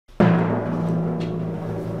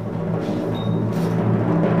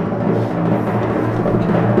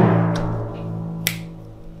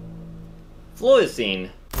fluorescein.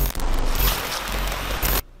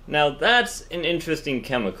 Now that's an interesting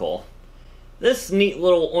chemical. This neat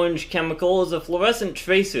little orange chemical is a fluorescent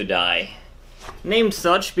tracer dye. Named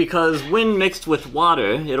such because when mixed with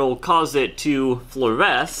water, it'll cause it to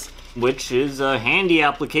fluoresce, which is a handy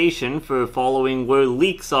application for following where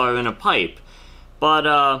leaks are in a pipe.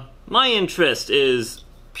 But my interest is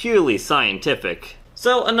purely scientific.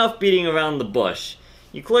 So enough beating around the bush.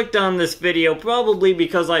 You clicked on this video probably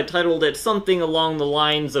because I titled it something along the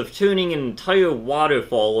lines of turning an entire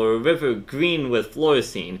waterfall or a river green with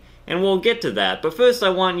fluorescein, and we'll get to that, but first I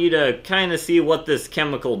want you to kinda see what this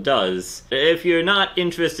chemical does. If you're not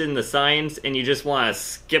interested in the science and you just want to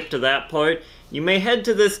skip to that part, you may head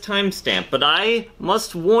to this timestamp, but I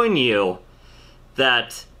must warn you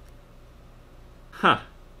that...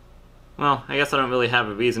 Well, I guess I don't really have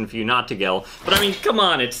a reason for you not to go. But I mean, come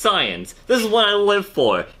on, it's science. This is what I live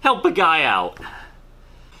for. Help a guy out.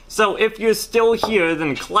 So if you're still here,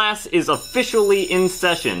 then class is officially in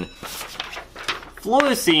session.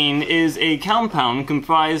 Fluorescein is a compound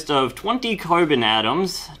comprised of 20 carbon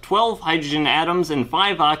atoms, 12 hydrogen atoms, and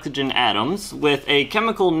 5 oxygen atoms, with a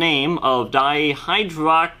chemical name of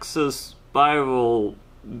dihydroxyspiral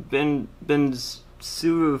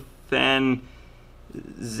benzosulfan.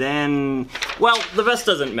 Well, the rest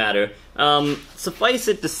doesn't matter. Suffice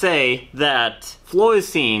it to say that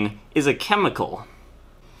fluorescein is a chemical.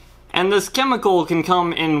 And this chemical can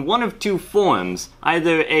come in one of two forms,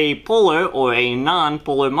 either a polar or a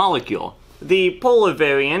non-polar molecule. The polar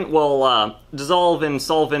variant will dissolve in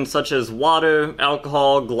solvents such as water,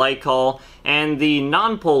 alcohol, glycol, and the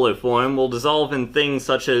non-polar form will dissolve in things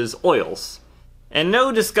such as oils. And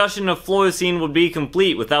no discussion of fluorescein would be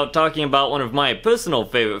complete without talking about one of my personal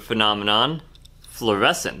favorite phenomenon,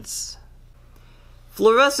 fluorescence.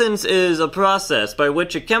 Fluorescence is a process by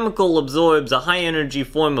which a chemical absorbs a high-energy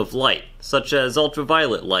form of light, such as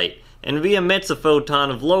ultraviolet light, and re-emits a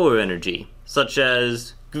photon of lower energy, such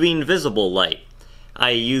as green visible light. I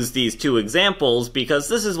use these two examples because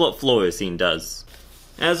this is what fluorescein does.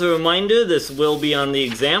 As a reminder, this will be on the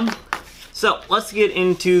exam. So, let's get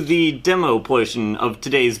into the demo portion of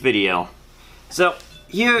today's video. So,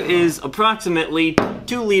 here is approximately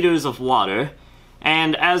 2 liters of water,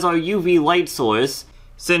 and as our UV light source,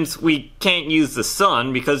 since we can't use the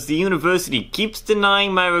sun because the university keeps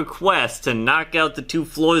denying my request to knock out the 2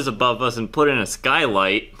 floors above us and put in a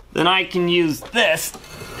skylight, then I can use this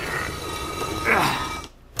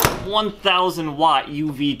 1000 watt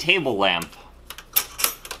UV table lamp.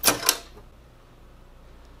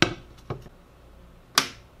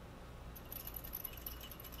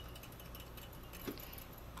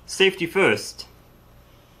 Safety first.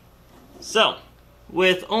 So,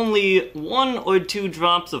 with only 1 or 2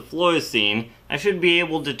 drops of fluorescein, I should be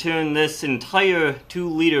able to turn this entire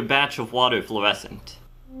 2-liter batch of water fluorescent.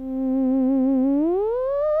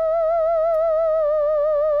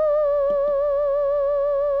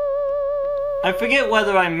 I forget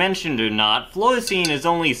whether I mentioned or not, fluorescein is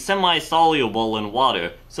only semi-soluble in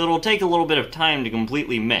water, so it'll take a little bit of time to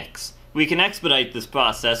completely mix. We can expedite this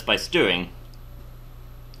process by stirring.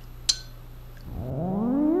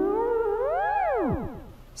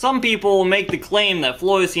 Some people will make the claim that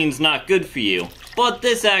fluorescein's not good for you, but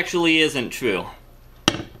this actually isn't true.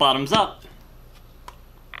 Bottoms up.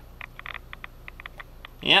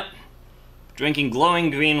 Yep. Drinking glowing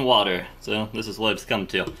green water, so this is what it's come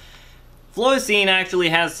to. Fluorescein actually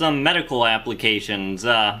has some medical applications.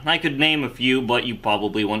 I could name a few, but you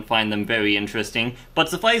probably won't find them very interesting. But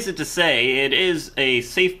suffice it to say, it is a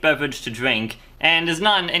safe beverage to drink, and is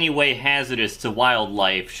not in any way hazardous to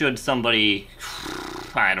wildlife should somebody,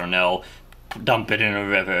 I don't know, dump it in a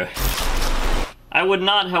river. I would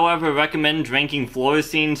not, however, recommend drinking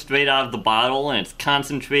fluorescein straight out of the bottle in its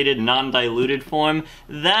concentrated, non-diluted form.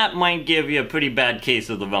 That might give you a pretty bad case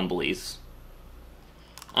of the rumblies.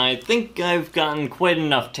 I think I've gotten quite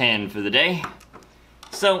enough tan for the day.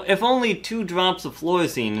 So, if only 2 drops of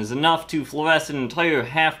fluorescein is enough to fluoresce an entire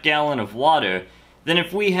half gallon of water, then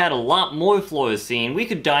if we had a lot more fluorescein, we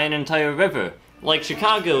could dye an entire river, like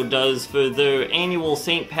Chicago does for their annual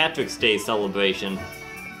St. Patrick's Day celebration.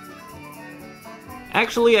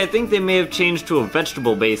 Actually, I think they may have changed to a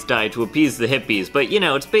vegetable-based dye to appease the hippies, but you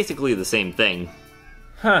know, it's basically the same thing.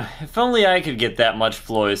 If only I could get that much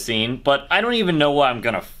fluorescein, but I don't even know where I'm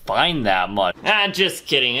gonna find that much. Just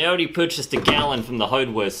kidding, I already purchased a gallon from the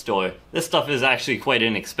hardware store. This stuff is actually quite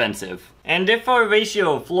inexpensive. And if our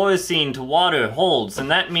ratio of fluorescein to water holds, then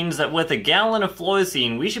that means that with a gallon of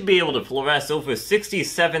fluorescein, we should be able to fluoresce over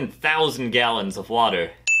 67,000 gallons of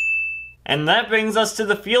water. And that brings us to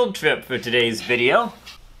the field trip for today's video.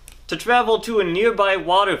 to travel to a nearby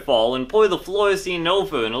waterfall and pour the fluorescein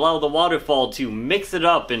over and allow the waterfall to mix it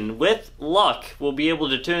up, and with luck, we'll be able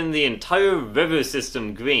to turn the entire river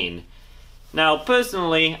system green. Now,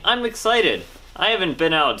 personally, I'm excited. I haven't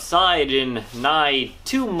been outside in nigh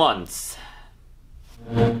 2 months.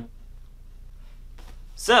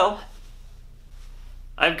 So,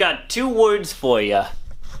 I've got 2 words for you.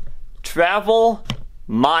 Travel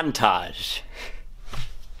montage.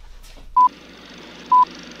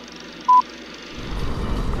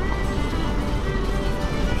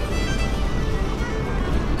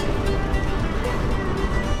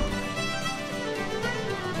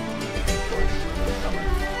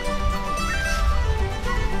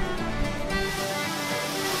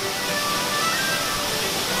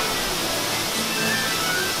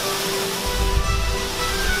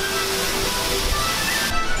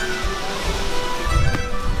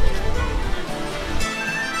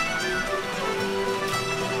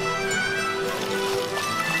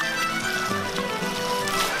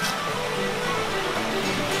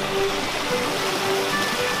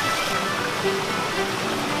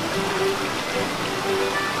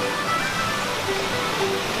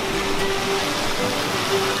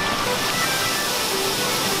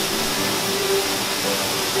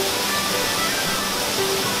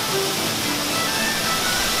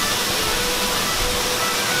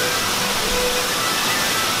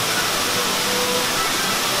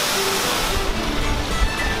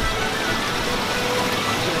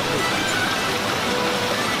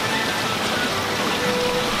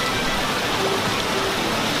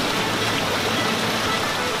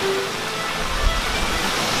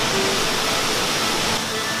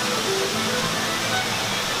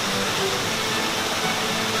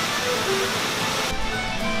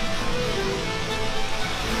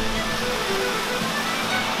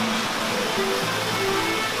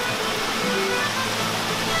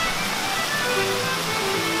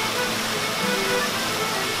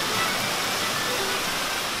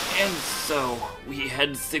 And so, we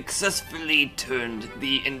had successfully turned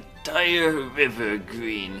the entire river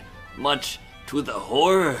green, much to the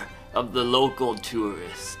horror of the local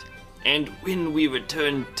tourist. And when we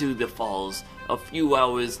returned to the falls a few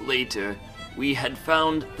hours later, we had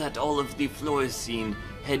found that all of the fluorescein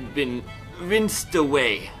had been rinsed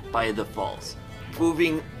away by the falls,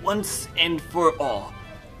 proving once and for all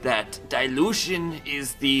that dilution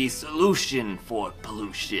is the solution for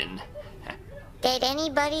pollution. Did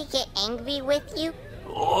anybody get angry with you?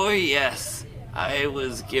 Oh yes, I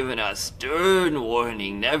was given a stern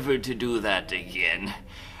warning never to do that again.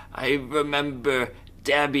 I remember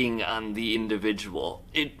dabbing on the individual.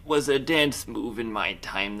 It was a dance move in my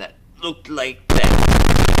time that looked like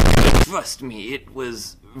that. But trust me, it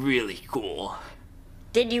was really cool.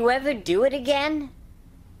 Did you ever do it again?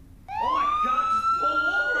 Oh my God,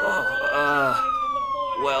 just pull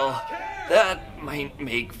over! Well, that might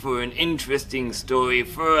make for an interesting story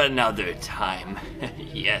for another time.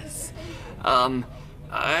 Yes.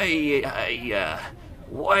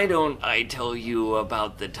 Why don't I tell you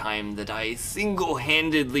about the time that I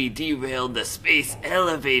single-handedly derailed the space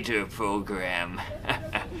elevator program?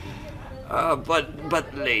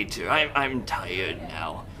 But later. I'm tired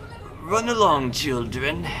now. Run along,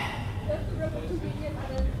 children.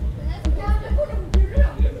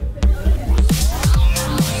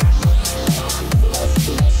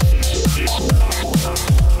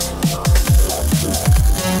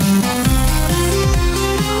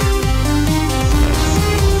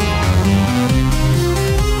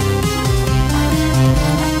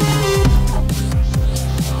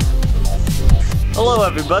 Hello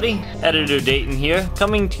everybody, Editor Dayton here,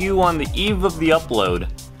 coming to you on the eve of the upload.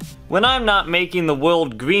 When I'm not making the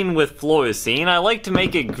world green with fluorescein, I like to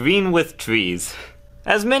make it green with trees.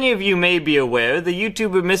 As many of you may be aware, the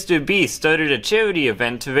YouTuber Mr. Beast started a charity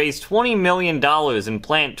event to raise $20 million and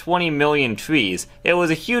plant 20 million trees. It was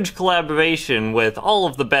a huge collaboration with all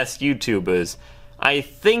of the best YouTubers. I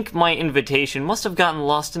think my invitation must have gotten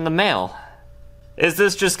lost in the mail. Is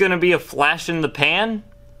this just gonna be a flash in the pan?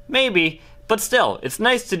 Maybe. But still, it's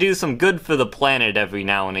nice to do some good for the planet every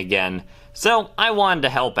now and again. So, I wanted to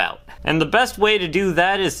help out. And the best way to do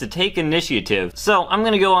that is to take initiative. So, I'm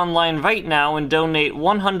gonna go online right now and donate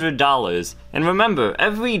 $100. And remember,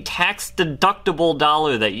 every tax-deductible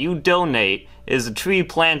dollar that you donate is a tree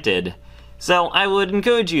planted. So, I would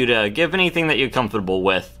encourage you to give anything that you're comfortable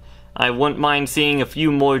with. I wouldn't mind seeing a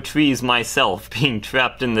few more trees myself, being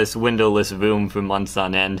trapped in this windowless room for months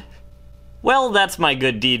on end. Well, that's my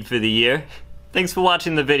good deed for the year. Thanks for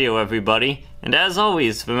watching the video, everybody. And as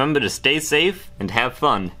always, remember to stay safe and have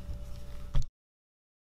fun.